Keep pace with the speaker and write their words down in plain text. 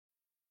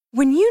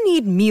When you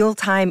need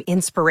mealtime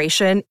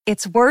inspiration,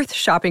 it's worth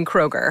shopping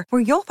Kroger,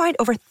 where you'll find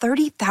over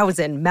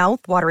 30,000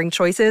 mouth-watering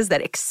choices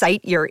that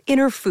excite your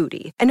inner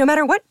foodie. And no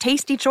matter what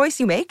tasty choice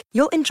you make,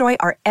 you'll enjoy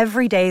our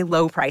everyday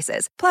low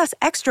prices, plus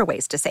extra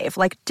ways to save,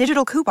 like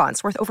digital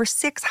coupons worth over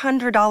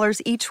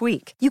 $600 each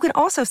week. You can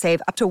also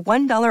save up to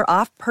 $1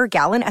 off per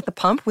gallon at the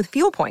pump with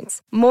fuel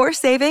points. More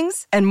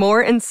savings and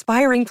more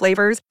inspiring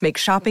flavors make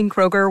shopping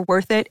Kroger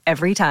worth it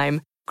every time.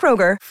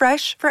 Kroger,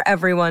 fresh for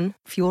everyone.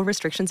 Fuel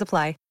restrictions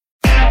apply.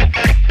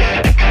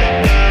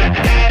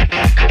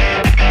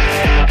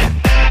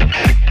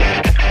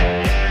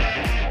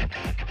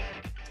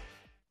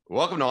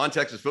 Welcome to On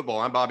Texas Football.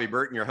 I'm Bobby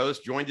Burton, your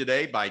host, joined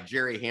today by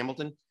Jerry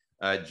Hamilton.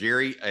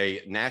 Jerry,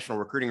 a national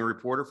recruiting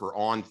reporter for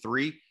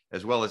On3,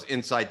 as well as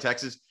Inside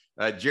Texas.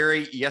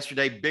 Jerry,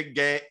 yesterday, big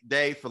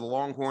day for the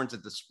Longhorns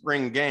at the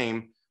spring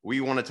game.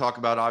 We want to talk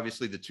about,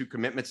 obviously, the two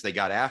commitments they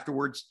got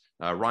afterwards.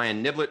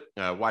 Ryan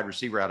Niblett, wide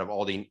receiver out of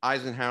Aldine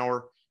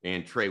Eisenhower,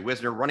 and Trey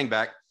Wisner, running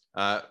back,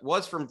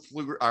 was from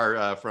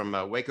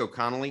Waco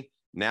Connolly,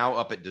 now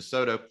up at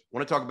DeSoto. I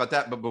want to talk about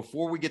that. But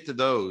before we get to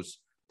those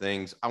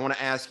things, I want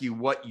to ask you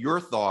what your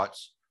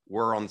thoughts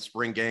were on the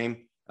spring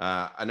game.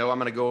 I know I'm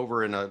going to go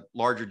over in a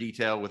larger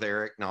detail with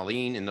Eric,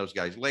 Nalin, and those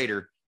guys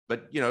later.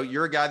 But, you know,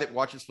 you're a guy that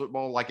watches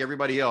football like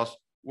everybody else.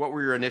 What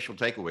were your initial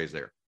takeaways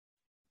there?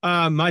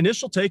 My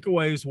initial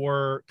takeaways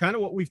were kind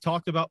of what we've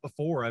talked about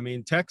before. I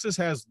mean, Texas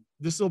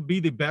this will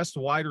be the best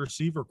wide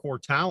receiver core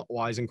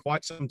talent-wise in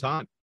quite some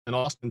time. And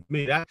Austin, to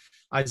me, that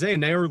Isaiah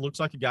Nair looks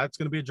like a guy that's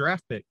going to be a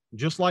draft pick,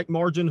 just like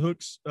Margin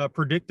Hooks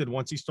predicted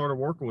once he started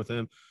working with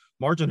him.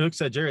 Margin Hooks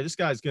said, Jerry, this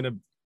guy's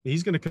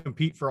he's going to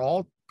compete for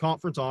all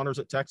conference honors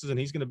at Texas, and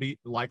he's going to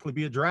likely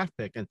be a draft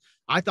pick. And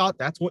I thought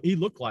that's what he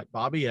looked like,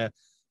 Bobby.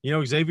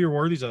 Xavier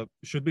Worthy's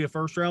should be a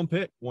first-round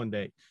pick one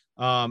day.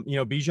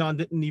 Bijan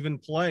didn't even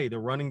play the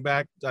running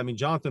back. I mean,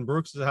 Jonathan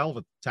Brooks is a hell of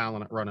a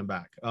talent at running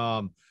back.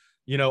 And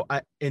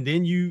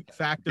then you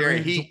factor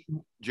in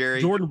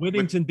Jordan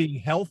Whittington being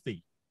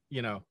healthy.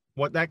 You know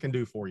what that can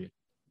do for you.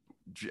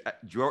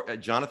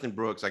 Jonathan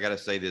Brooks, I got to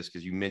say this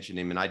because you mentioned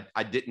him, and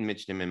I didn't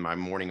mention him in my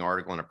morning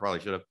article, and I probably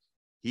should have.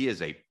 He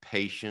is a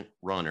patient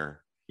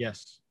runner.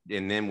 Yes.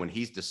 And then when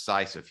he's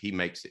decisive, he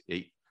makes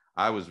it.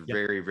 I was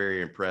very,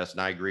 very impressed,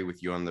 and I agree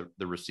with you on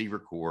the receiver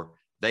core.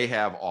 They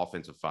have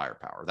offensive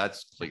firepower.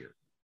 That's clear.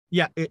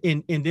 Yeah,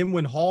 and then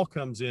when Hall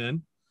comes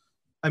in,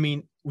 I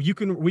mean,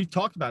 we've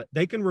talked about it.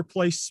 They can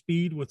replace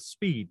speed with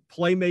speed,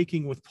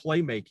 playmaking with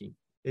playmaking.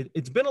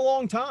 It's been a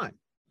long time.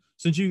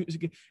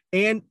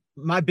 And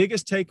my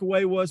biggest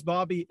takeaway was,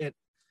 Bobby,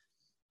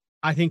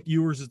 I think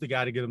Ewers is the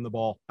guy to get him the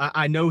ball.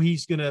 I know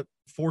he's going to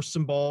force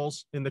some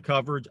balls in the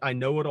coverage. I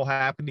know it'll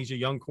happen. He's a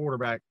young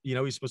quarterback. You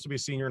know, he's supposed to be a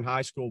senior in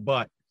high school,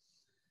 but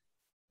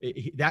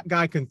that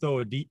guy can throw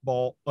a deep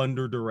ball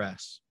under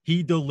duress.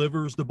 He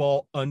delivers the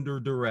ball under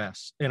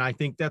duress. And I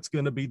think that's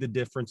going to be the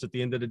difference at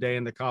the end of the day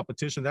in the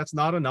competition. That's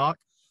not a knock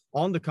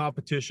on the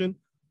competition.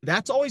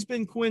 That's always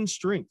been Quinn's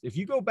strength. If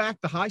you go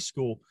back to high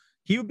school,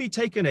 he would be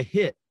taking a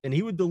hit and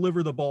he would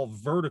deliver the ball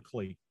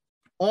vertically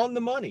on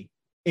the money.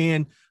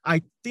 And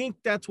I think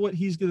that's what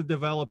he's going to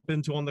develop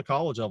into on the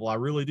college level. I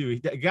really do.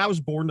 The guy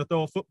was born to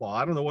throw a football.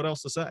 I don't know what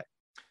else to say.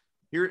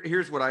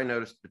 Here's what I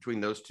noticed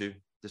between those two,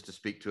 just to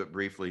speak to it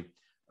briefly.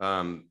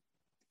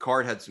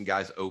 Card had some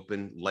guys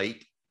open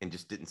late and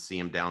just didn't see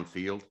him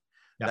downfield.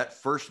 Yep. That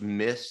first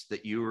miss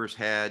that Ewers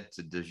had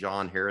to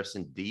Dejon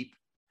Harrison deep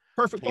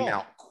perfect came ball.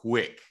 Out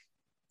quick.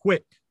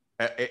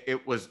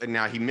 It was, and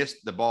now he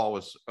missed, the ball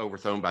was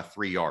overthrown by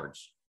 3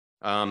 yards.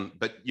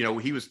 But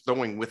he was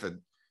throwing with a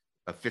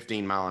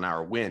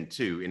 15-mile-an-hour wind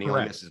too, and he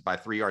only misses by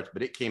 3 yards,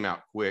 but it came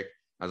out quick.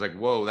 I was like,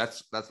 whoa,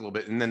 that's a little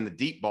bit. And then the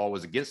deep ball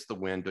was against the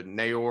wind, but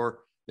Nayor,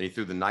 then he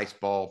threw the nice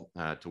ball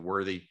to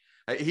Worthy.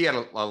 He had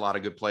a lot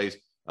of good plays.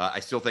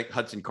 I still think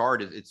Hudson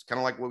Card it's kind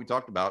of like what we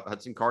talked about.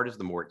 Hudson Card is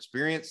the more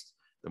experienced,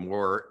 the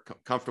more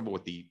comfortable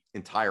with the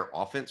entire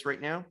offense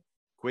right now.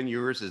 Quinn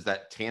Ewers is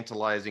that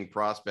tantalizing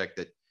prospect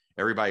that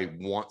everybody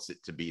wants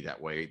it to be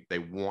that way. They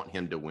want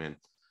him to win.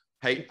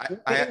 Hey,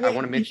 I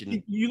want to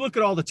mention. You look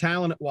at all the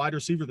talent at wide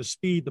receiver, the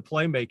speed, the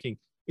playmaking.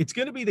 It's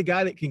going to be the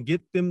guy that can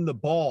get them the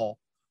ball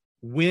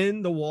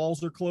when the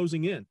walls are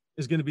closing in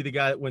is going to be the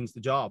guy that wins the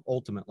job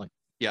ultimately.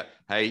 Yeah.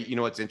 Hey, you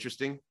know what's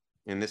interesting?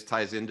 And this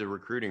ties into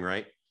recruiting,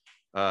 right?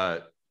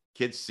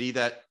 Kids see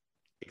that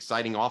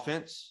exciting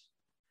offense.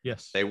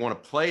 Yes. They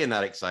want to play in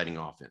that exciting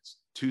offense.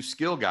 2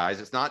 skill guys.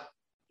 It's not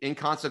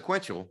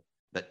inconsequential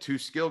that 2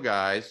 skill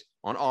guys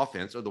on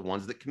offense are the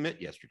ones that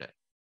commit yesterday.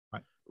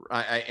 Right.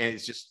 And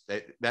it's just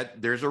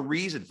that there's a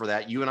reason for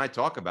that. You and I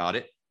talk about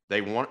it.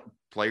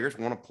 Players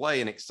want to play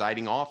in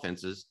exciting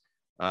offenses.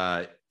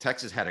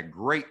 Texas had a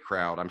great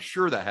crowd. I'm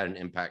sure that had an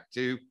impact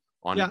too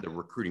on the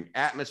recruiting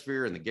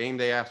atmosphere and the game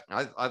they asked.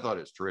 I thought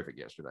it was terrific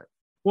yesterday.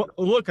 Well,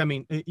 look, I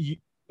mean,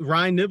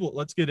 Ryan Niblett,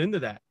 let's get into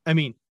that. I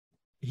mean,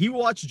 he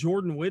watched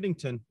Jordan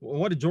Whittington.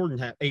 What did Jordan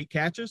have? 8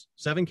 catches,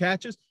 7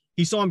 catches?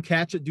 He saw him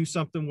catch it, do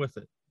something with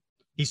it.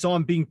 He saw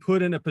him being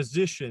put in a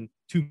position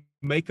to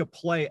make a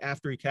play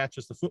after he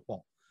catches the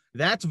football.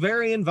 That's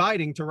very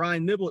inviting to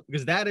Ryan Niblett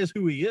because that is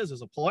who he is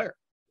as a player.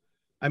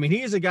 I mean,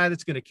 he is a guy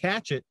that's going to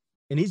catch it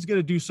and he's going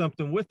to do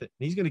something with it.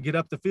 He's going to get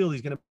up the field.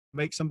 He's going to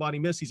make somebody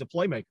miss. He's a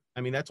playmaker.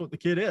 I mean, that's what the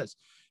kid is.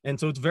 And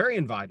so it's very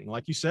inviting,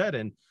 like you said.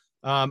 And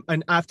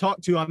I've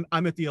talked to,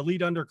 I'm at the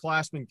elite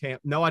underclassmen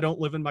camp. No, I don't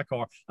live in my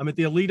car. I'm at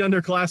the elite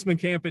underclassmen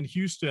camp in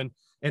Houston,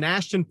 and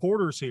Ashton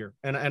Porter's here.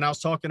 And I was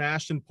talking to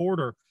Ashton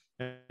Porter,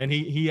 and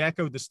he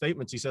echoed the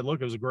statements. He said,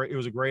 look, it was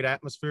a great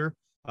atmosphere.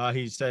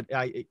 He said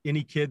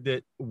any kid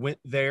that went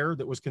there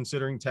that was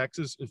considering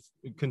Texas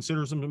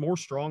considers them more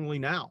strongly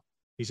now.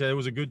 He said it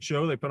was a good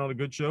show. They put on a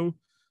good show.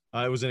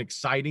 It was an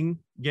exciting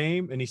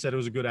game, and he said it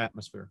was a good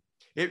atmosphere.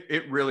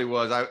 It really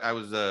was. I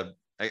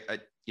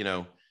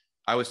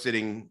was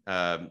sitting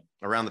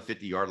around the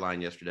 50-yard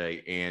line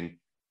yesterday, and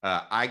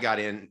I got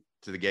in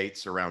to the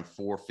gates around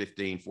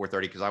 4:15,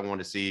 4:30 because I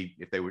wanted to see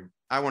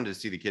I wanted to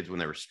see the kids when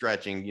they were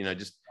stretching,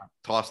 just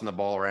tossing the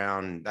ball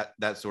around,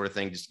 that sort of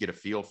thing, just to get a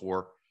feel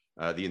for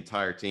the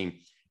entire team.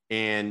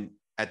 And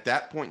at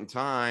that point in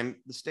time,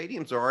 the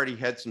stadium's already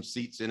had some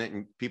seats in it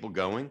and people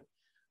going.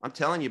 I'm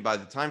telling you, by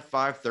the time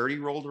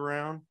 5:30 rolled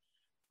around,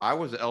 I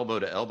was elbow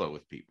to elbow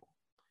with people.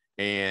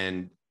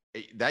 And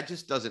that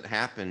just doesn't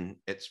happen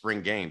at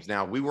spring games.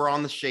 Now, we were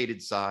on the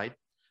shaded side.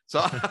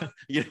 So,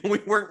 we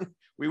weren't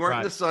right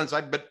in the sun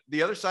side, but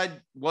the other side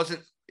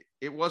wasn't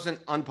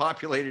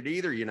unpopulated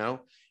either,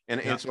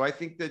 And so I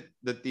think that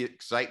the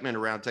excitement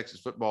around Texas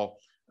football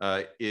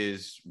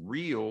is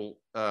real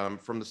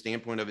from the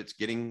standpoint of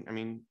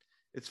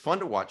it's fun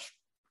to watch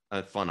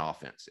a fun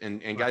offense.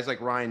 And guys like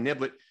Ryan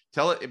Niblett,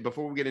 tell it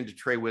before we get into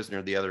Trey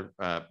Wisner, the other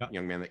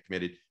young man that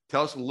committed.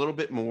 Tell us a little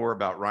bit more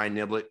about Ryan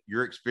Niblett,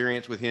 your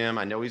experience with him.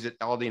 I know he's at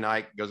Aldine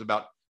Ike, goes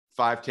about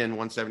 5'10",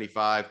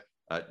 175.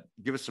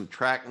 Give us some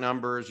track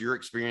numbers, your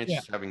experience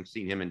having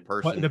seen him in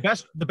person. Well,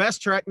 the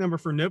best track number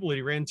for Niblett,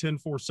 he ran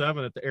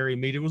 10.47 at the area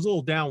meet. It was a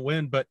little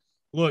downwind, but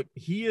look,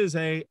 he is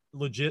a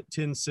legit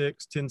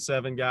 10.6,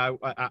 10.7 guy,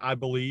 I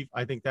believe.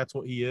 I think that's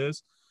what he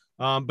is.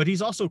 But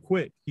he's also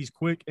quick. He's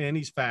quick and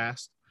he's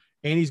fast,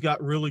 and he's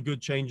got really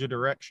good change of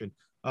direction.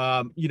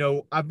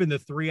 I've been to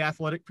 3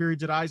 athletic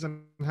periods at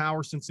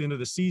Eisenhower since the end of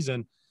the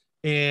season,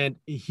 and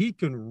he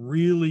can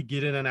really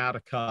get in and out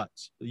of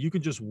cuts. You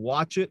can just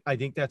watch it. I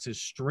think that's his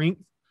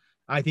strength.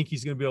 I think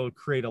he's going to be able to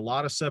create a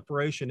lot of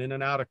separation in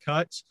and out of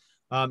cuts.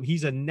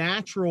 He's a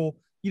natural,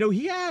 he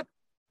had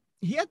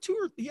a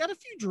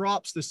few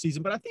drops this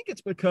season, but I think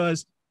it's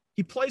because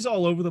he plays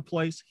all over the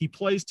place. He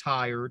plays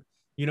tired.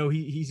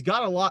 He's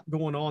got a lot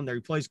going on there.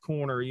 He plays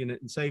corner,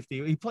 and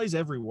safety. He plays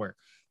everywhere.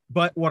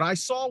 But what I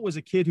saw was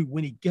a kid who,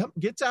 when he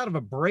gets out of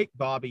a break,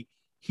 Bobby,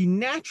 he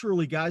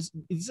naturally, guys,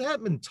 this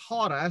hasn't been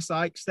taught. I asked the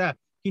Ike staff.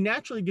 He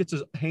naturally gets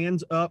his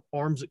hands up,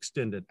 arms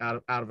extended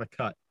out of a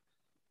cut.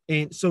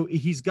 And so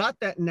he's got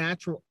that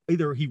natural,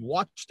 either he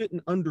watched it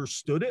and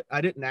understood it.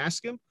 I didn't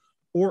ask him,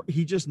 or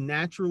he just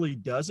naturally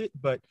does it.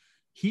 But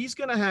he's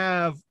going to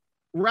have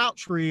route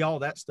tree, all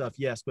that stuff.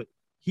 Yes. But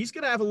he's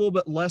going to have a little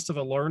bit less of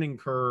a learning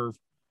curve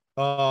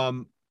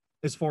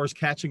as far as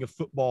catching a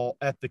football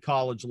at the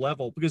college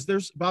level, because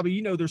there's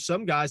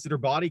some guys that are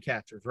body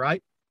catchers,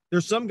 right?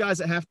 There's some guys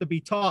that have to be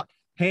taught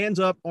hands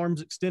up,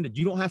 arms extended.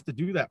 You don't have to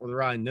do that with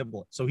Ryan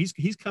Niblett. So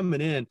he's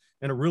coming in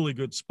a really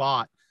good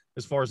spot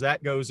as far as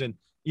that goes. And,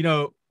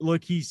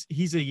 look, he's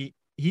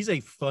a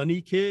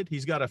funny kid.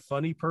 He's got a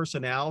funny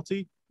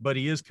personality, but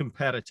he is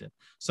competitive.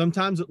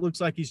 Sometimes it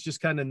looks like he's just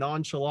kind of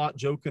nonchalant,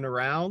 joking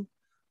around.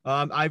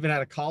 I even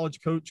had a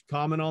college coach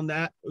comment on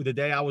that the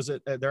day I was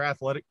at their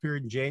athletic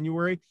period in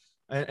January.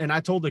 And I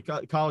told the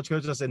college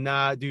coach, I said,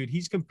 nah, dude,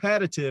 he's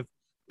competitive.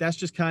 That's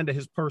just kind of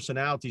his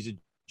personality. He's a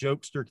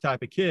jokester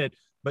type of kid.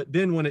 But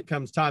then when it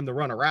comes time to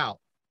run a route,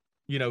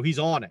 he's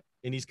on it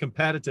and he's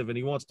competitive and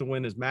he wants to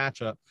win his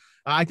matchup.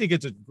 I think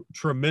it's a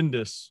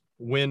tremendous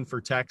win for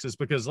Texas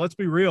because let's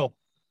be real.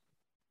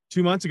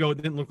 2 months ago,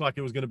 it didn't look like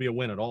it was going to be a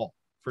win at all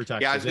for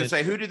Texas. Yeah, I was going to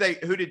say,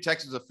 who did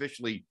Texas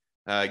officially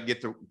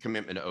get the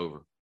commitment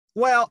over?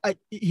 Well,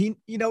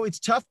 it's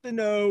tough to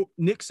know.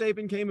 Nick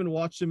Saban came and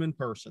watched him in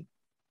person.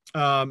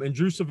 And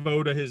Drew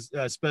Savoda, his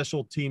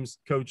special teams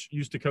coach,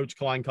 used to coach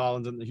Klein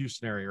Collins in the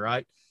Houston area,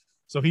 right?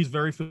 So he's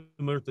very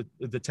familiar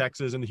with the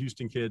Texas and the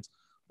Houston kids.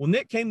 Well,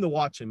 Nick came to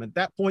watch him. At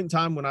that point in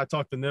time, when I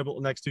talked to Niblett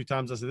the next 2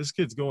 times, I said, this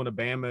kid's going to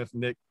Bama if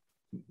Nick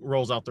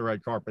rolls out the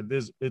red carpet.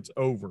 It's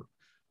over.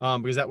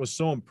 Because that was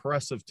so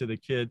impressive to the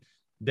kid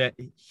that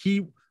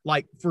he,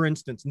 like, for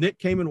instance, Nick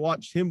came and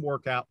watched him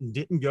work out and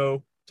didn't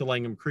go to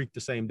Langham Creek the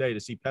same day to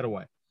see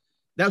Petaway.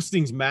 Those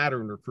things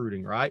matter in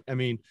recruiting, right? I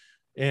mean,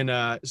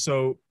 and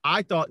so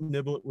I thought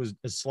Niblett was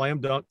a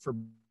slam dunk for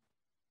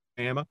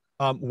Bama.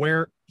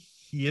 Where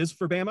he is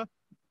for Bama,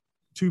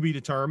 to be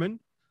determined,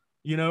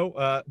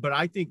 but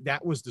I think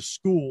that was the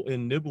school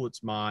in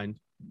Niblett's mind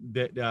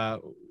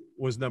that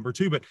was number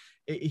 2. But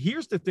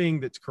here's the thing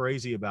that's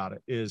crazy about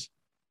it is,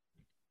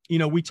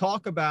 we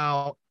talk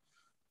about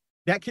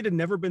that kid had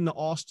never been to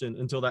Austin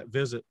until that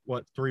visit,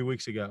 2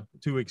 weeks ago,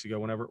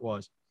 whenever it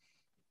was.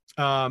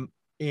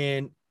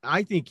 And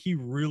I think he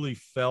really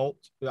felt,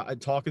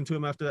 talking to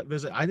him after that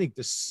visit, I think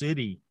the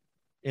city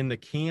in the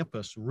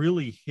campus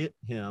really hit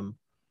him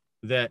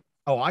that,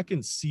 oh, I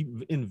can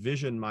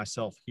envision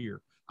myself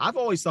here. I've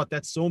always thought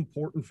that's so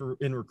important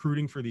in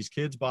recruiting for these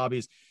kids,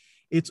 Bobby.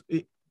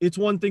 It's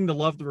one thing to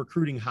love the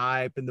recruiting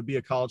hype and to be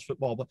a college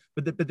football, but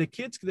the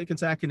kids that can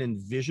say, I can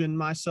envision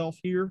myself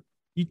here,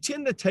 you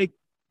tend to take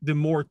them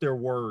more at their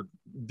word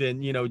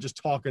than, just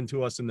talking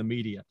to us in the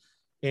media.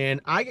 And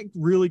I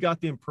really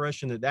got the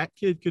impression that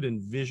kid could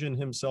envision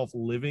himself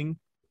living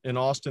in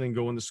Austin and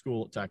going to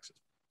school at Texas.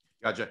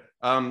 Gotcha.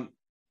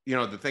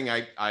 The thing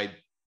I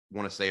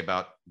want to say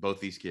about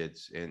both these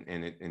kids and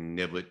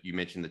Niblett, you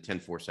mentioned the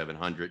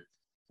 10-4-700,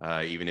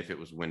 even if it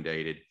was wind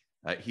dated.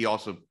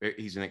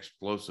 He's an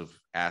explosive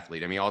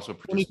athlete. I mean, he also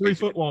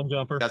 23-foot long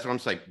jumper. That's what I'm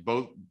saying.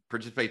 Both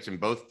participates in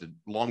both the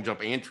long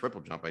jump and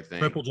triple jump, I think.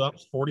 Triple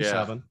jumps,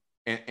 47.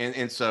 Yeah.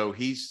 And so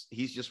he's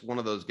just one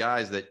of those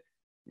guys that,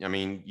 I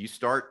mean,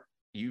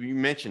 you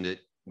mentioned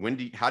it.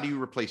 How do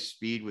you replace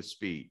speed with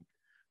speed?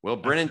 Well,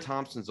 Brennan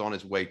Thompson's on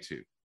his way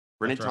too.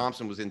 Brennan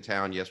Thompson was in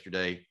town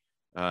yesterday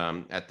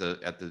at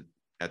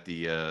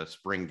the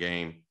spring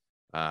game.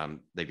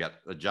 They've got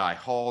Ajay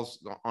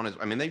Hall's on his.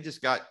 I mean,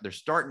 they're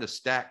starting to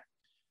stack.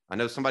 I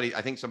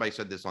think somebody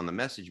said this on the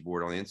message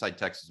board, on the Inside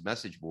Texas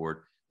message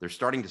board. They're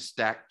starting to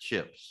stack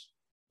chips.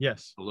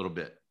 Yes, a little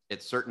bit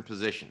at certain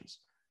positions.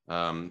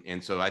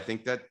 And so I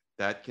think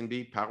that can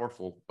be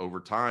powerful over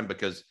time,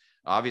 because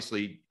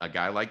obviously a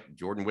guy like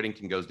Jordan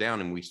Whittington goes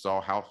down, and we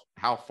saw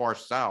how far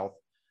south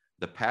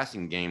the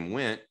passing game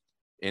went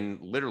in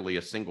literally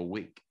a single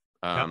week.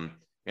 And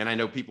I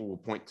know people will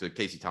point to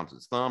Casey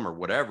Thompson's thumb or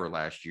whatever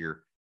last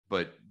year,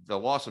 but the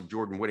loss of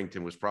Jordan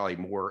Whittington was probably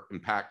more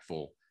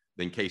impactful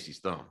than Casey's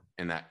thumb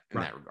in that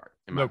regard.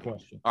 No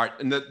question. All right.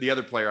 And the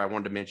other player I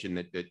wanted to mention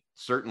that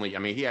certainly, I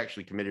mean, he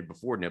actually committed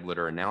before Niblett,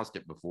 or announced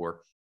it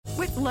before.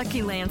 With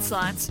Lucky Land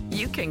Slots,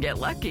 you can get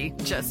lucky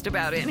just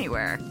about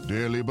anywhere.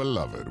 Dearly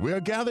beloved, we are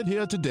gathered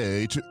here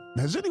today to...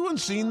 Has anyone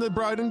seen the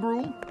bride and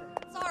groom?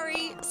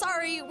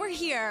 Sorry, we're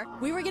here.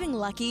 We were getting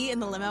lucky in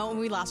the limo and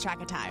we lost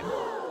track of time.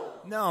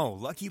 No,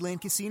 Lucky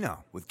Land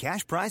Casino, with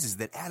cash prizes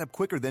that add up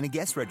quicker than a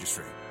guest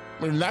registry.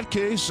 In that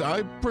case,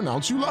 I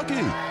pronounce you lucky.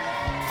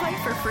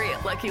 Play for free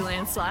at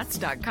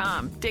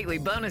LuckyLandSlots.com. Daily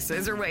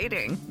bonuses are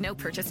waiting. No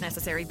purchase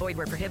necessary. Void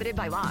where prohibited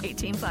by law.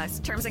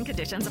 18+. Terms and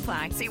conditions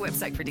apply. See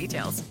website for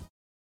details.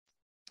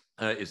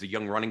 Is a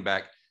young running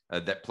back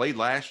that played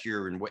last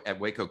year at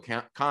Waco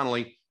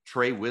Connolly,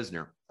 Trey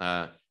Wisner.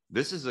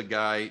 This is a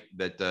guy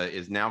that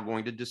is now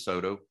going to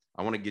DeSoto.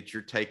 I want to get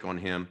your take on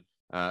him.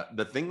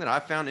 The thing that I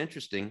found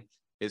interesting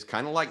is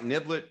kind of like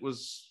Niblett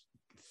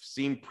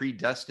seemed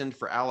predestined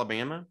for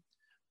Alabama.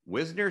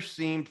 Wisner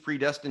seemed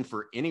predestined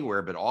for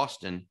anywhere but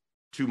Austin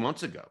 2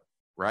 months ago,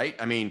 right?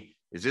 I mean,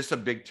 is this a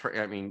big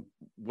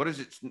what is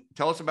it?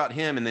 Tell us about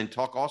him, and then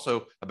talk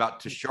also about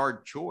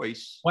Tashard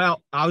Choice.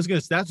 Well, that's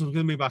going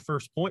to be my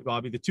first point,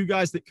 Bobby. The two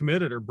guys that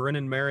committed are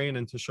Brennan Marion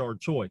and Tashard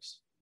Choice.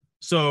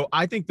 So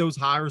I think those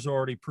hires are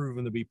already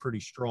proven to be pretty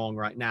strong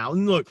right now.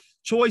 And look,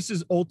 Choice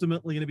is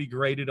ultimately going to be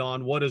graded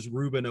on what does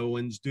Reuben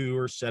Owens do,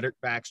 or Cedric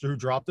Baxter, who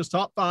dropped his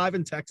top 5,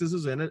 and Texas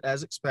is in it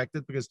as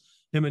expected, because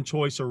him and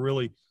Choice are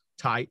really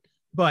tight.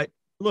 But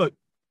look,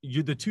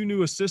 the two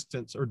new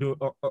assistants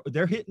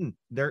they're hitting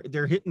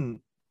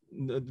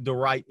the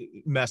right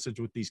message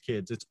with these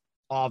kids. It's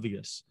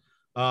obvious.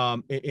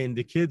 And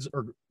the kids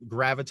are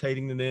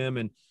gravitating to them.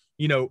 And,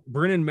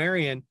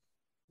 Brennan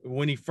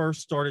when he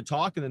first started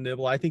talking to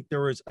Nibble, I think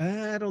there was,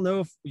 I don't know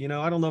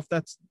if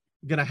that's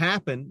going to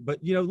happen,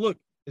 but look,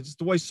 it's just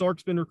the way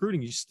Sark's been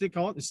recruiting. You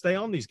stay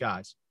on these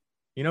guys.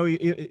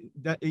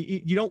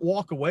 You don't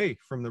walk away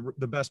from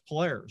the best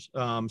players.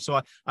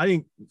 So I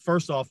think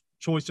first off,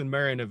 Choice and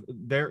Marion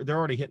they're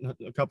already hitting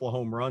a couple of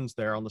home runs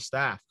there on the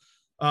staff.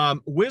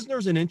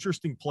 Wisner's an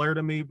interesting player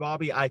to me,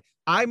 Bobby.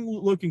 I'm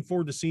looking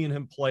forward to seeing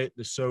him play at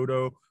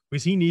DeSoto,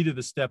 because he needed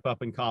to step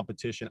up in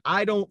competition.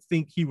 I don't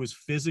think he was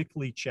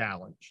physically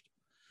challenged.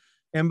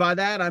 And by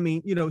that, I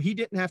mean, he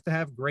didn't have to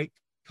have great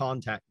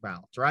contact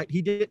balance, right?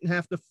 He didn't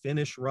have to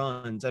finish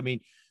runs. I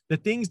mean, the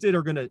things that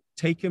are going to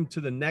take him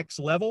to the next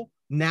level,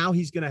 now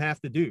he's going to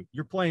have to do.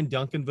 You're playing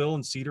Duncanville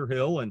and Cedar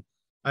Hill, and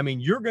I mean,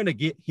 you're going to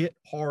get hit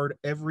hard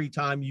every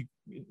time you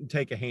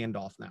take a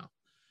handoff now.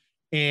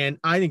 And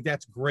I think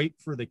that's great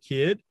for the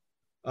kid,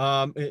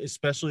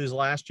 especially his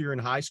last year in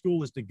high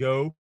school, is to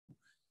go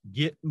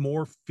get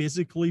more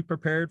physically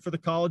prepared for the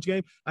college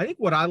game. I think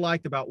what I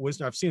liked about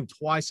Wisner, I've seen him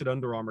twice at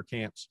Under Armour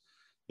camps,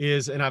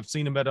 and I've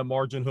seen him at a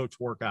Margin Hooks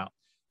workout.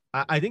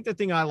 I think the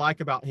thing I like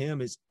about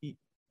him is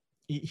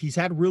he's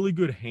had really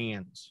good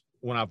hands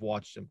when I've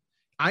watched him.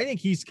 I think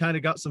he's kind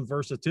of got some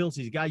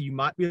versatility. He's a guy you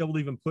might be able to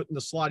even put in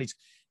the slot.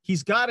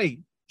 He's got a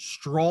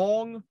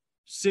strong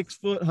 6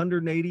 foot,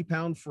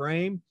 180-pound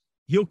frame.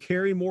 He'll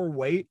carry more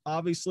weight,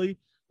 obviously,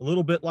 a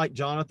little bit like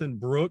Jonathan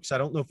Brooks. I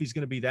don't know if he's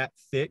going to be that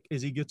thick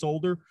as he gets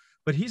older,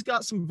 but he's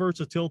got some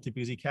versatility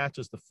because he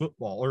catches the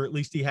football, or at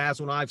least he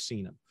has when I've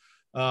seen him.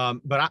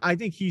 But I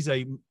think he's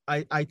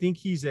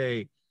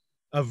a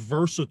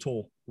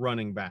versatile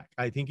running back.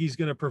 I think he's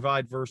going to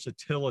provide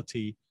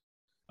versatility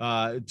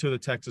to the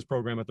Texas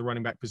program at the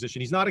running back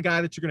position. He's not a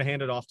guy that you're going to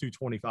hand it off to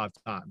 25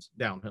 times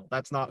downhill.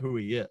 That's not who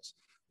he is.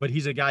 But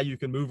he's a guy you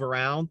can move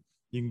around,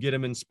 you can get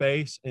him in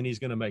space, and he's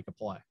going to make a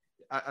play.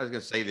 I was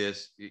going to say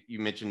this. You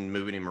mentioned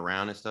moving him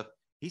around and stuff.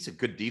 He's a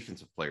good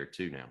defensive player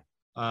too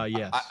now.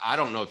 Yes. I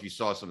don't know if you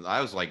saw some.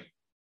 I was like,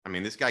 I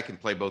mean, this guy can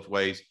play both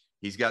ways.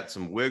 He's got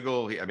some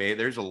wiggle. I mean,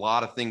 there's a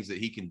lot of things that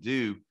he can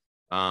do.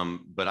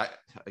 But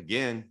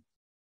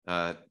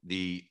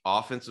the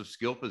offensive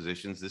skill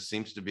positions, this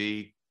seems to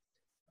be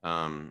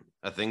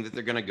a thing that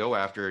they're going to go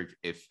after.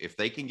 If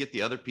they can get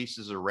the other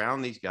pieces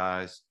around these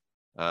guys,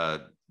 they're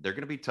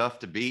going to be tough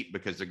to beat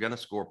because they're going to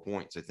score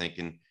points, I think.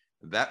 And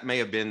that may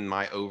have been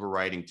my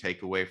overriding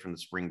takeaway from the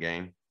spring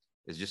game,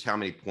 is just how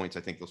many points I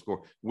think they'll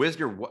score.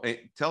 Wisner,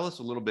 tell us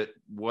a little bit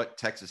what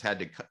Texas had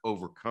to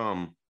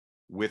overcome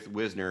with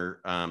Wisner,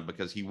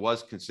 because he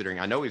was considering,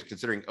 I know he was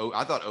considering,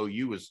 I thought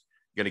OU was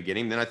going to get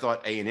him. Then I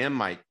thought A&M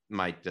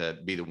might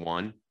be the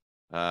one.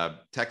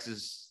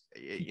 Texas,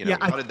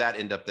 how did that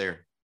end up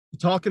there?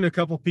 Talking to a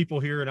couple of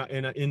people here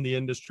in the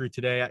industry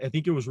today, I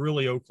think it was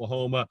really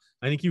Oklahoma.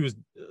 I think he was,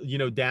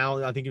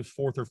 down. I think he was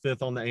 4th or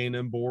 5th on the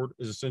A&M board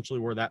is essentially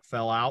where that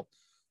fell out.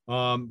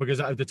 Because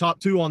the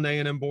top two on the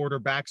A&M board are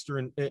Baxter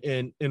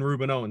and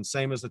Reuben Owens,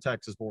 same as the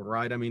Texas board,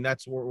 right? I mean,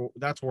 that's where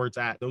it's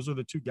at. Those are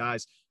the two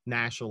guys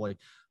nationally.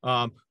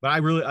 But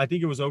I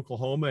think it was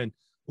Oklahoma. And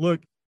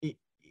look,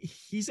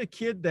 he's a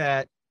kid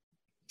that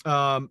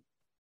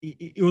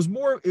it was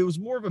more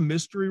of a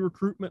mystery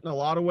recruitment in a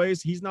lot of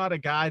ways. He's not a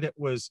guy that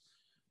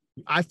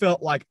I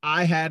felt like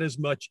I had as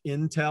much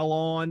intel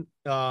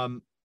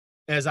on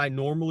as I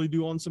normally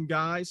do on some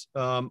guys.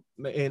 And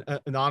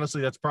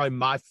honestly, that's probably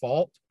my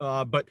fault.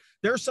 But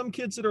there are some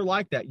kids that are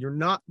like that. You're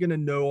not going to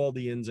know all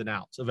the ins and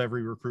outs of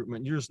every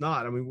recruitment. You're just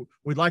not. I mean,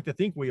 we'd like to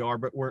think we are,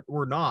 but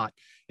we're not.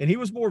 And he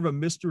was more of a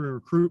mystery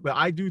recruit, but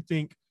I do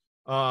think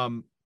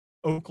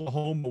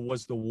Oklahoma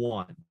was the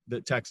one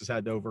that Texas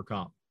had to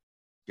overcome.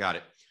 Got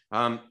it.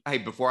 Hey,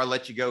 before I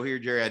let you go here,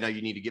 Jerry, I know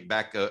you need to get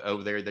back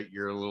over there, that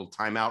you're a little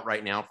timeout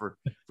right now for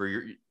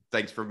your,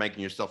 thanks for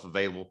making yourself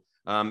available.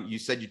 You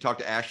said you talked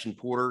to Ashton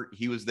Porter.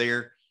 He was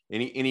there.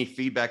 Any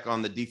feedback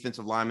on the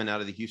defensive lineman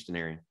out of the Houston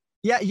area?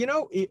 Yeah,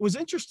 it was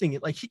interesting.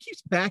 Like, he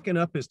keeps backing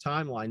up his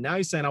timeline. Now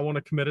he's saying, I want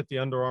to commit at the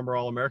Under Armour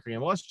All-American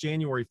game. Well, that's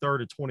January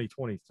 3rd of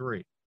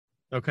 2023.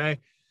 Okay.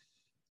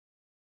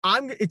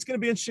 It's going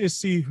to be interesting to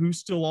see who's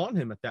still on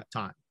him at that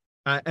time.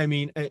 I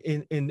mean,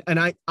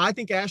 I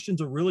think Ashton's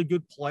a really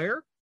good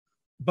player,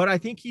 but I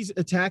think he's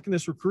attacking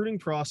this recruiting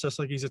process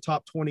like he's a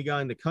top 20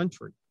 guy in the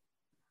country.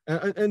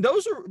 And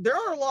there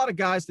are a lot of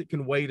guys that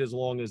can wait as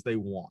long as they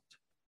want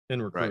in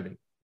recruiting.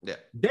 Right. Yeah.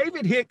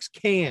 David Hicks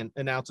can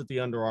announce at the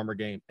Under Armour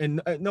game, and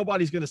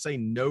nobody's going to say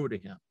no to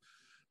him.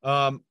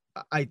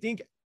 I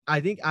think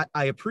I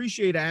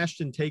appreciate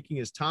Ashton taking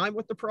his time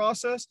with the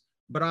process,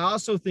 but I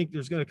also think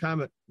there's going to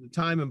come a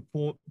time and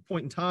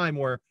point in time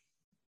where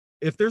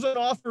if there's an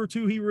offer or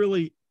two he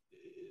really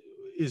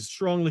is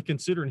strongly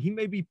considering, he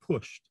may be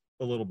pushed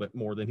a little bit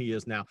more than he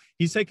is now.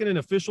 He's taken an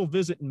official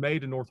visit in May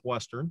to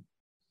Northwestern.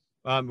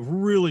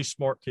 Really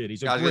smart kid.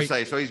 He's a great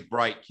kid. So he's a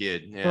bright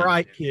kid. Yeah. A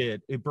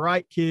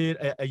bright kid.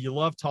 You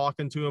love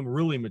talking to him.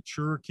 Really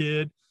mature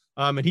kid.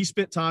 And he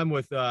spent time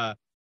with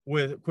PK,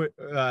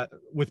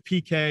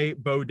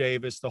 Bo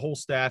Davis, the whole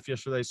staff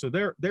yesterday. So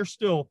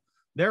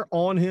they're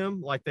on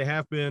him like they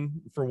have been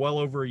for well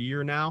over a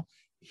year now.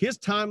 His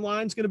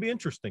timeline's going to be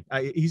interesting.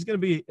 He's going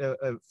to be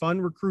a fun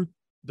recruit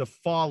to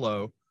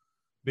follow,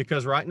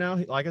 because right now,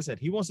 like I said,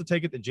 he wants to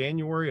take it to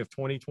January of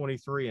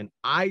 2023, and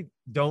I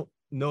don't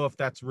know if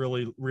that's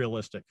really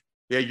realistic.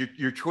 Yeah,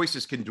 your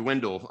choices can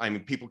dwindle. I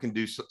mean, people can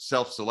do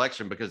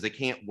self-selection because they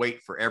can't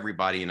wait for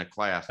everybody in a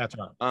class. That's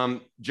right.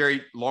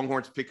 Jerry,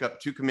 Longhorns pick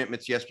up 2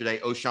 commitments yesterday.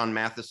 O'Shawn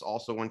Mathis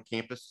also on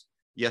campus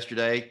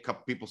yesterday. A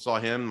couple people saw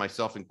him,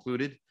 myself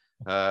included,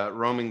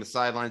 roaming the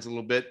sidelines a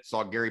little bit.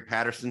 Saw Gary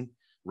Patterson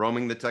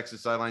roaming the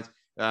Texas sidelines.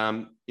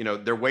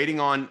 They're waiting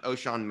on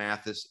O'Shawn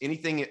Mathis.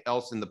 Anything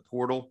else in the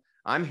portal?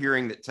 I'm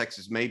hearing that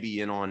Texas may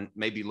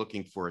be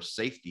looking for a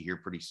safety here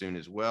pretty soon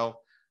as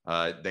well.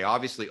 They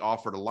obviously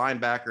offered a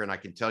linebacker, and I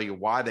can tell you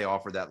why they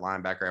offered that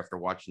linebacker after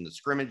watching the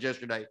scrimmage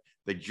yesterday.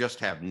 They just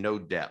have no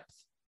depth.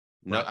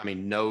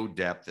 No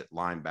depth at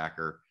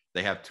linebacker.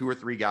 They have 2 or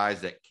 3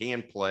 guys that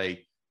can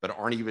play, but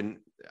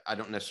I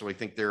don't necessarily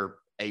think they're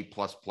A+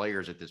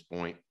 players at this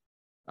point.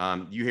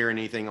 You hear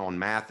anything on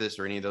Mathis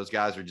or any of those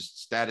guys, or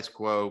just status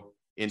quo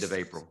end of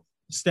April?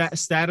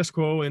 Status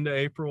quo into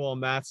April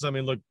on Mathis. I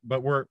mean, look,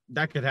 but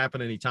that could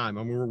happen anytime.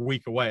 I mean, we're a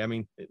week away. I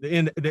mean,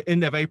 the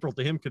end of April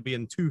to him could be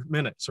in 2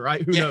 minutes,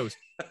 right? Who knows?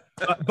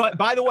 But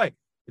by the way,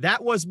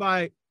 that was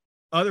my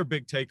other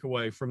big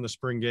takeaway from the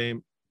spring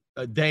game.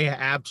 They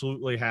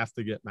absolutely have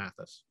to get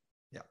Mathis.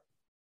 Yeah.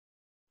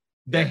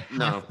 They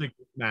have to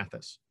get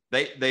Mathis.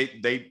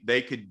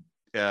 They could,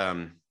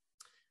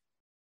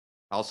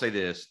 I'll say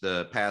this,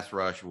 the pass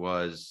rush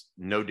was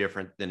no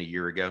different than a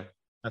year ago.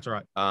 That's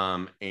right.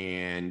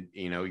 And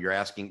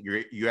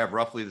you have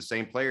roughly the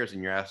same players,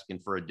 and you're asking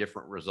for a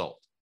different result.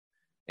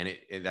 And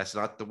that's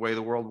not the way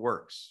the world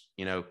works.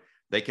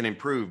 they can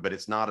improve, but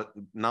it's not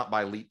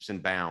by leaps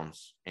and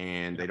bounds,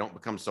 and they don't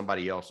become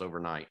somebody else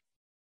overnight.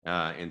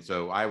 And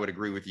so I would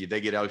agree with you. They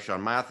get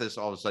O'Shawn Mathis,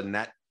 all of a sudden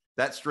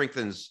that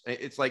strengthens.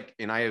 It's like,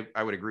 and I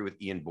would agree with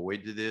Ian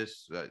Boyd to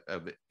this,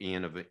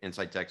 Ian of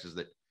Inside Texas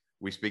that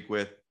we speak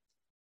with.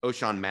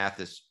 O'Shawn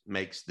Mathis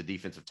makes the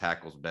defensive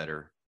tackles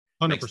better.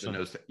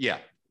 100%. Yeah,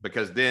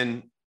 because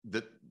then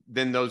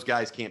those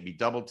guys can't be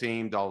double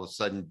teamed. All of a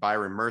sudden,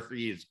 Byron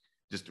Murphy is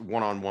just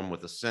one-on-one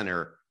with a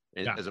center,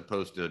 as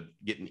opposed to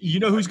getting. You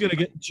know who's going to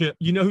get chipped.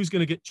 You know who's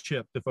going to get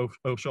chipped if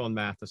O'Shawn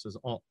Mathis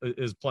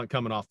is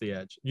coming off the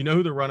edge. You know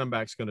who the running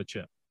back's going to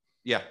chip.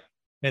 Yeah.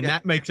 And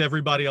that makes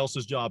everybody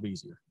else's job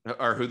easier.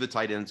 Or who the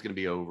tight end's going to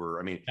be over.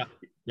 I mean,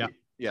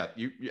 yeah.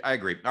 I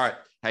agree. All right.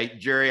 Hey,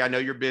 Jerry, I know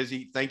you're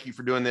busy. Thank you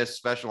for doing this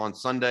special on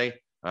Sunday.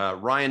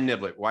 Ryan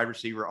Niblett, wide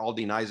receiver,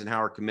 Aldine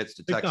Eisenhower, commits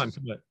to Texas.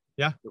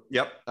 Yeah.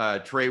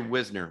 Yep. Trey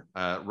Wisner,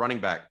 running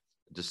back,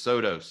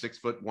 DeSoto, 6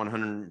 foot,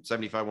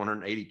 175,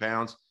 180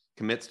 pounds,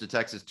 commits to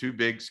Texas. 2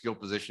 big skill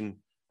position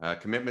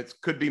commitments.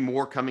 Could be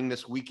more coming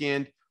this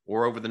weekend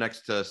or over the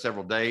next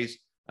several days.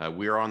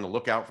 We are on the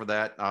lookout for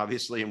that,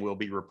 obviously, and we'll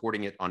be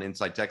reporting it on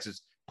Inside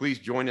Texas. Please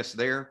join us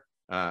there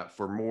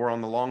for more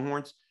on the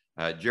Longhorns.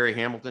 Jerry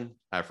Hamilton,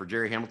 for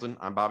Jerry Hamilton,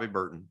 I'm Bobby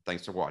Burton.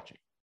 Thanks for watching.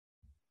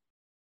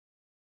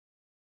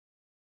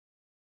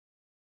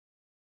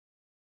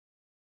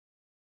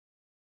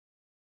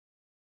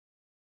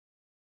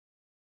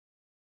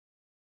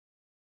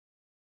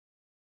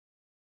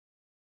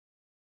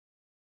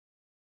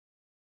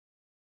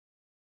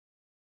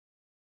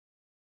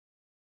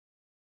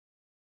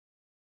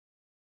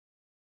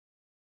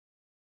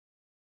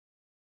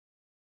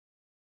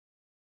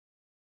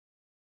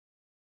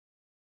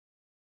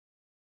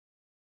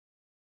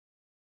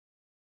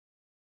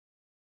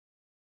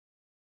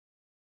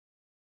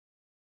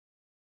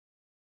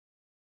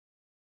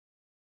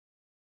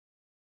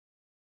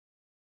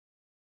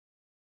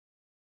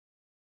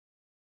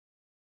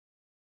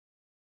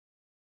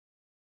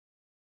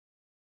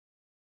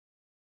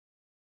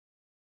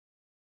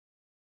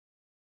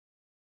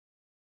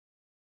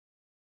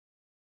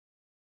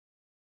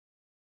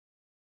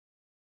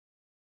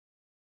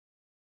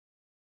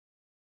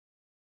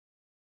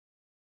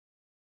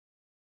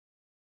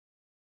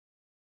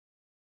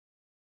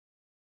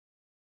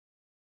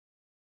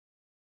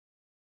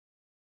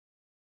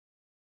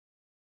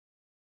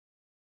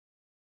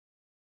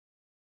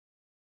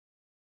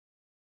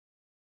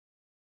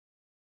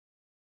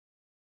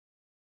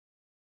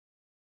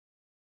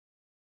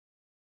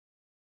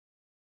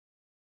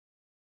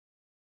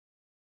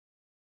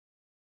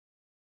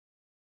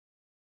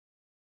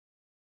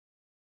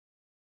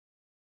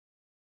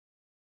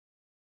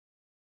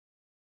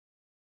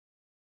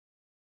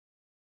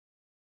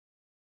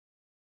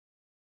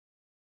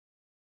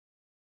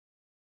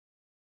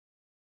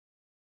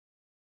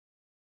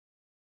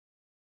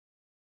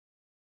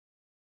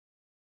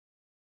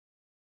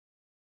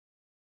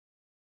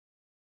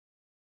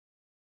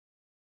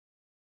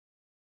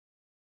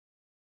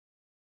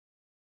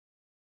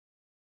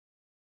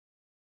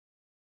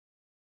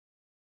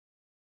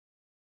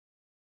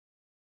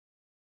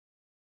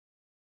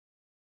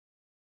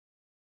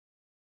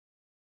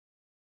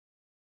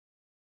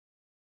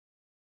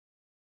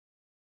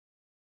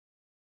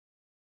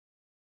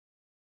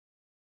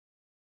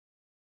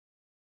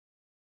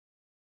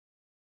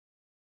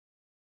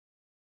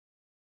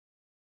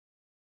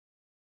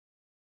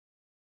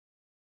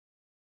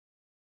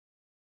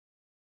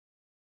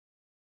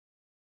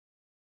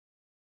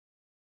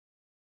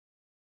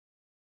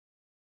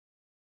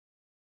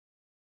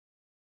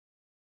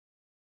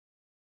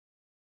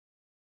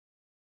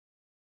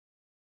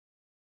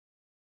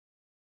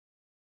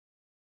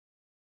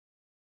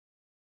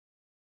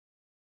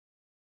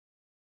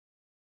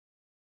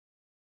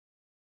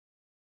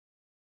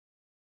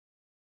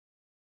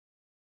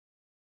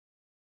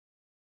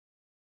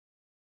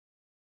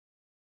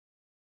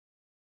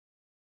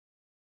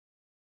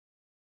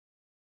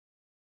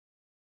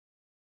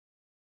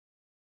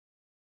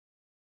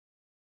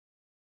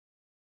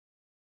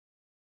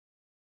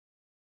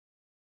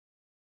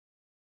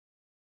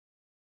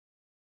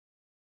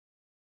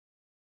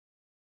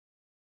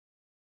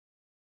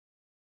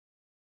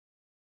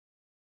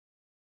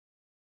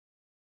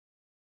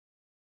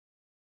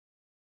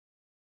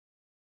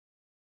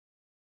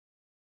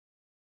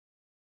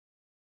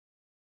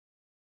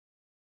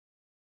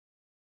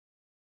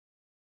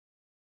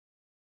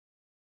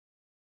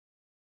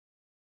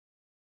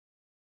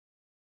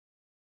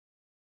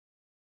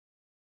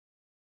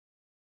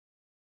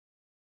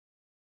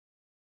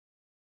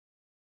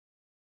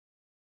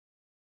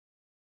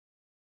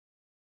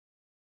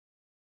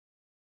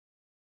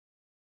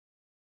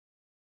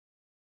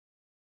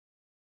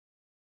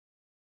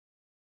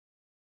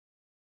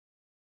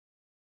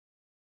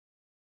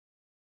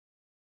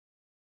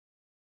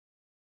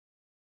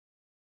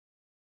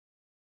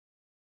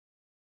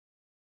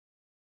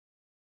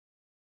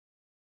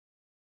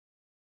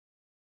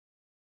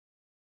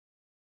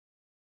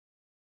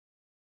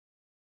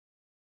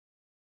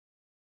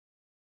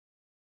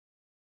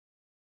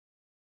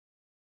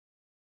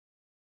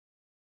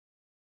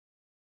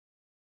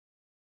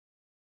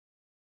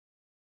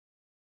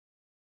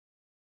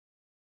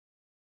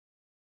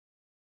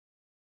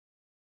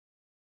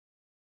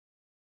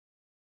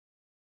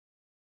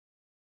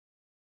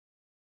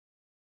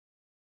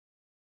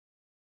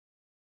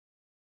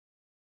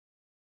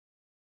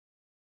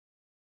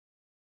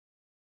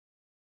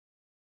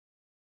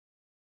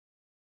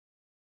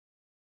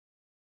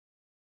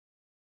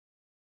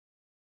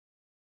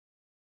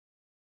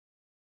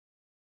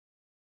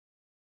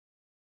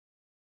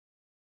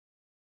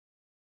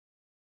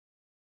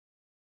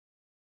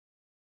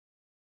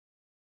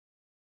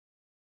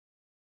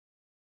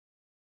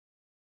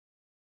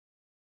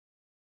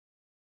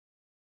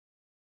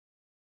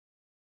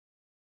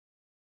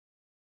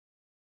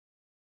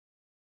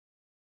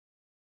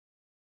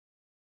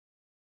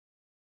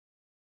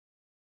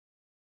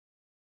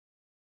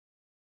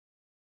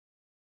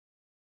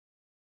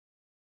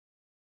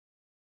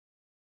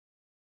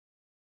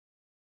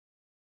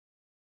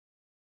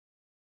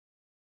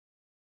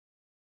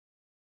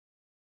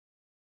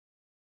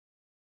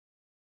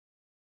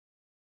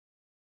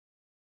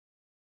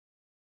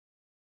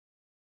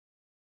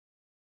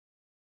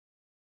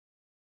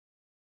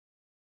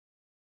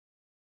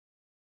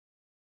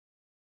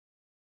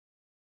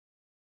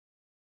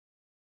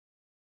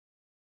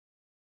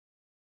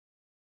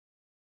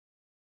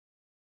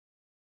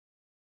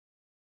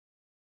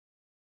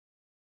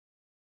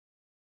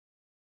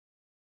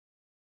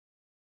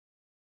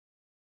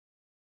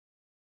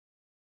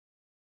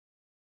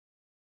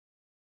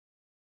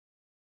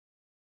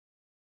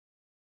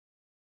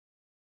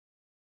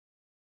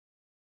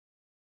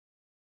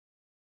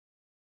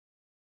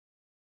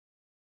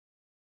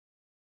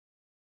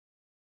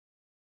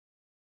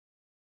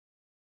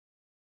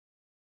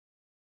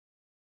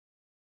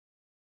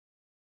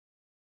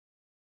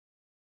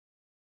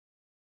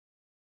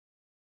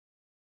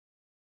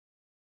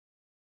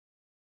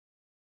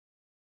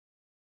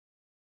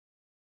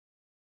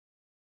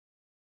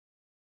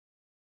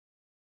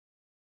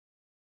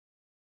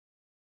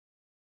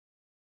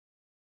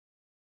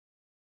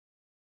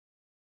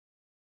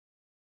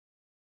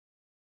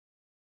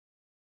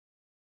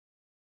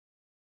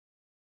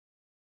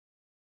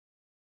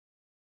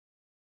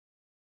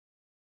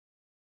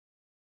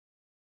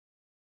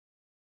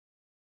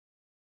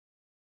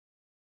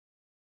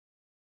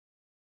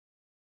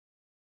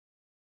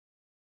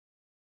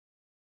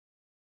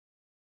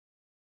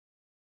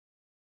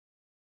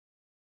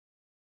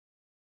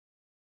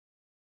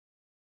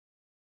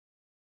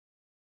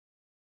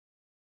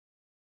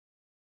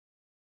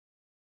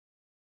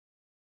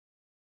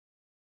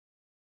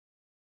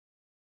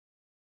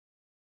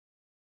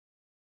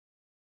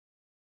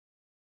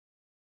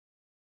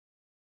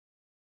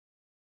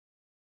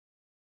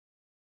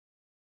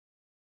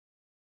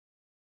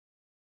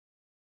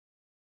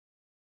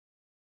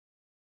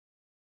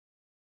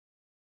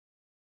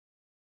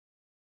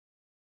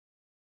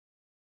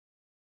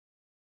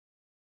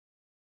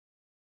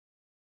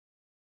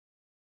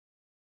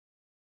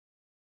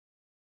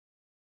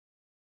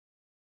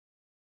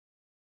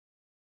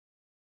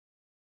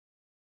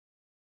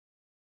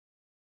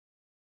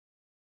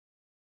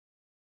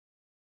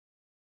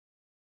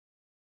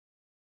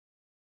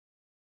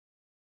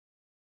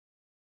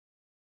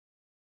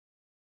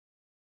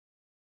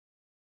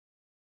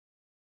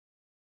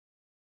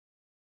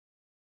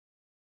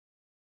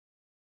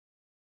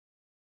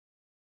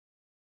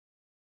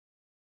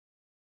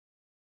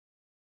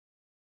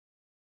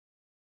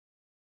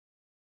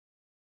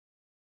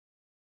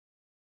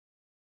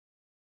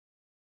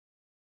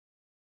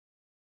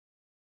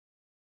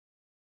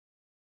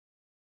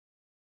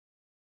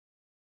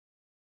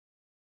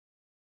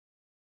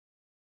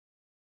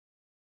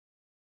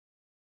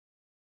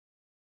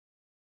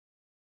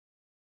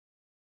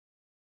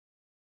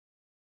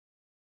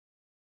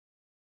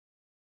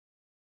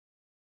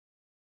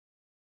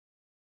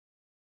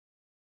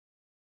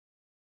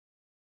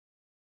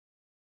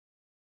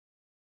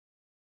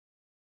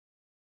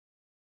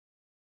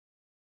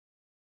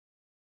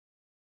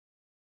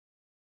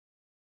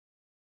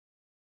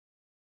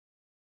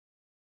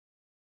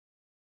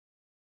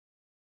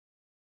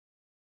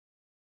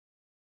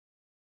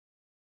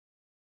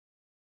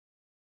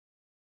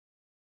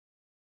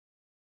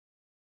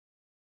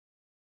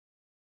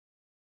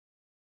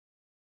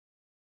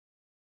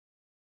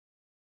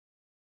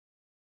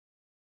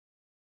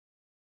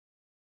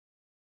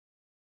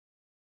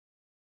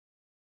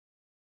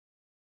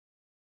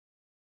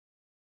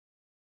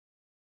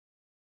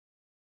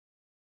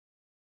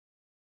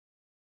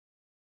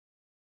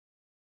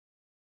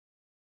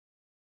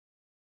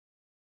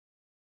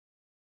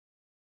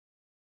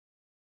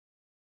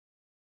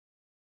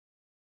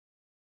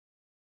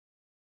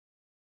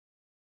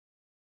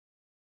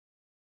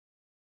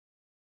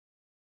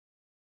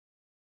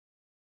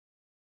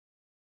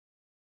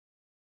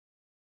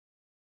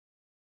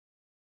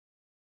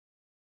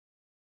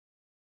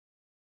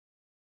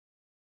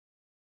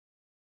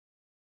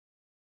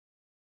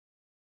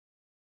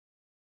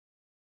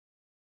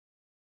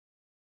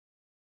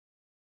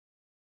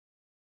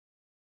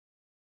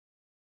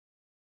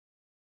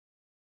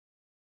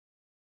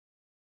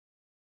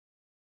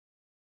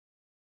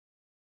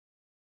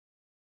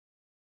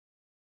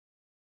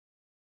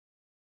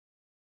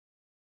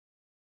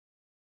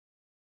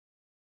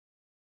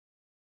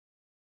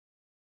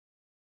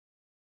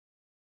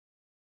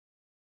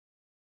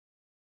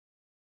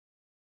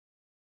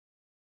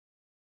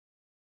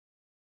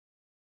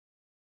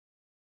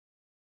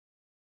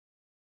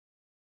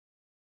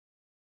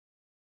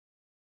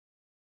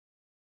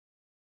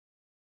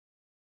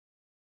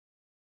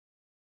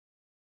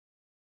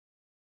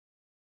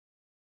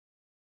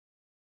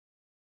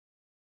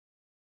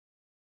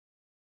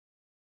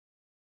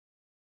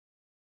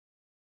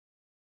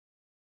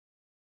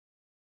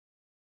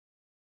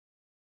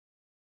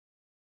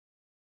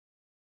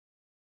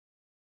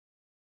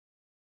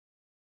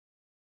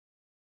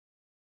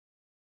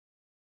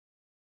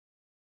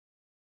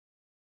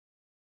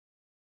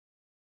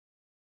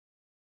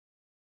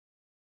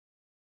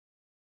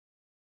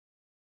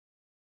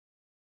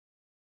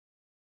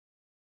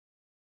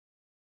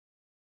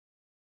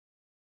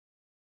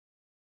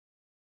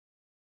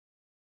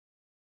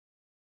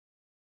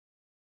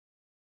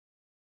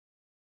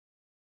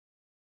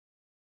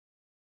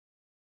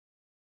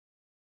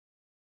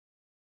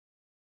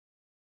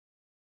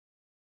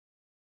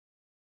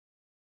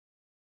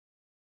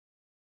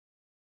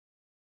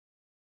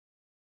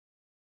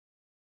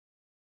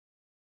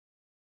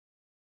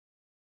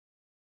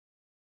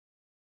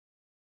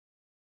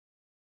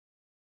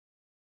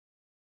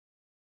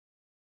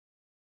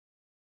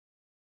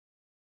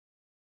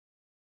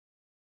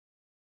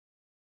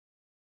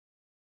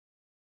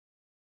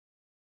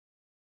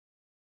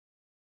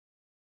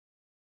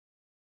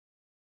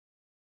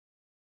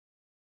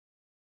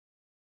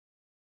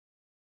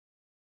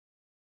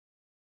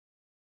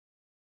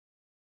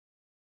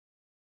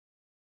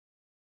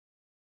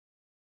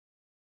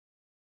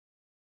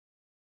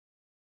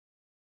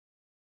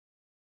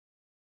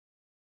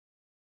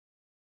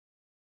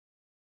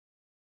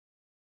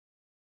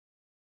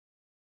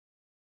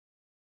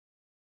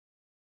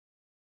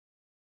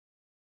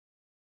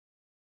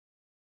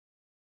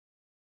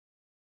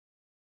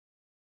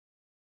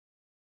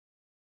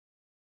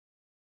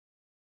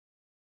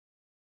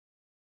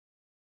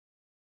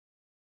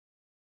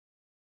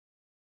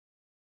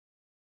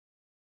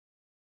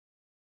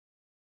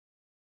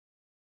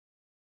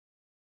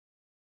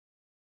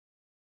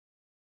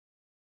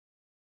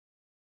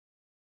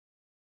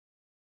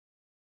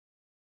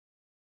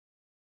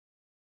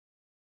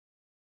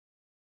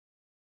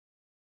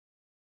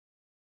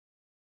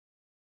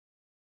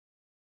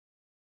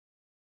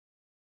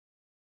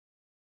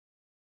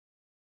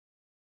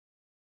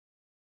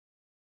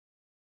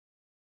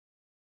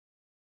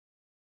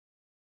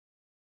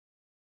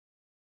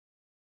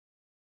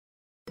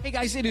 Hey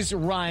guys, it is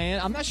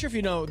Ryan. I'm not sure if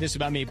you know this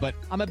about me, but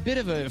I'm a bit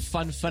of a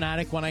fun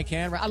fanatic when I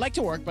can. I like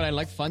to work, but I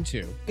like fun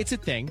too. It's a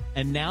thing.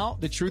 And now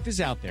the truth is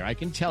out there. I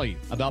can tell you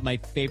about my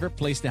favorite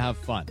place to have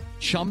fun.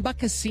 Chumba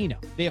Casino.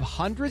 They have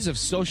hundreds of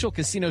social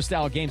casino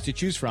style games to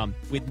choose from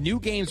with new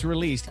games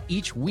released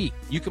each week.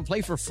 You can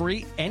play for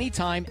free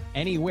anytime,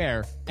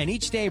 anywhere. And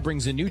each day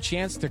brings a new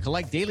chance to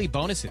collect daily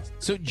bonuses.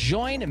 So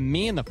join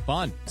me in the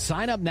fun.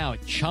 Sign up now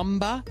at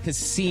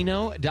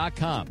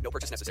ChumbaCasino.com. No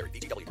purchase necessary.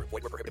 VGW. Void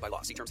where prohibited by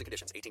law. See terms and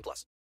conditions. 18+.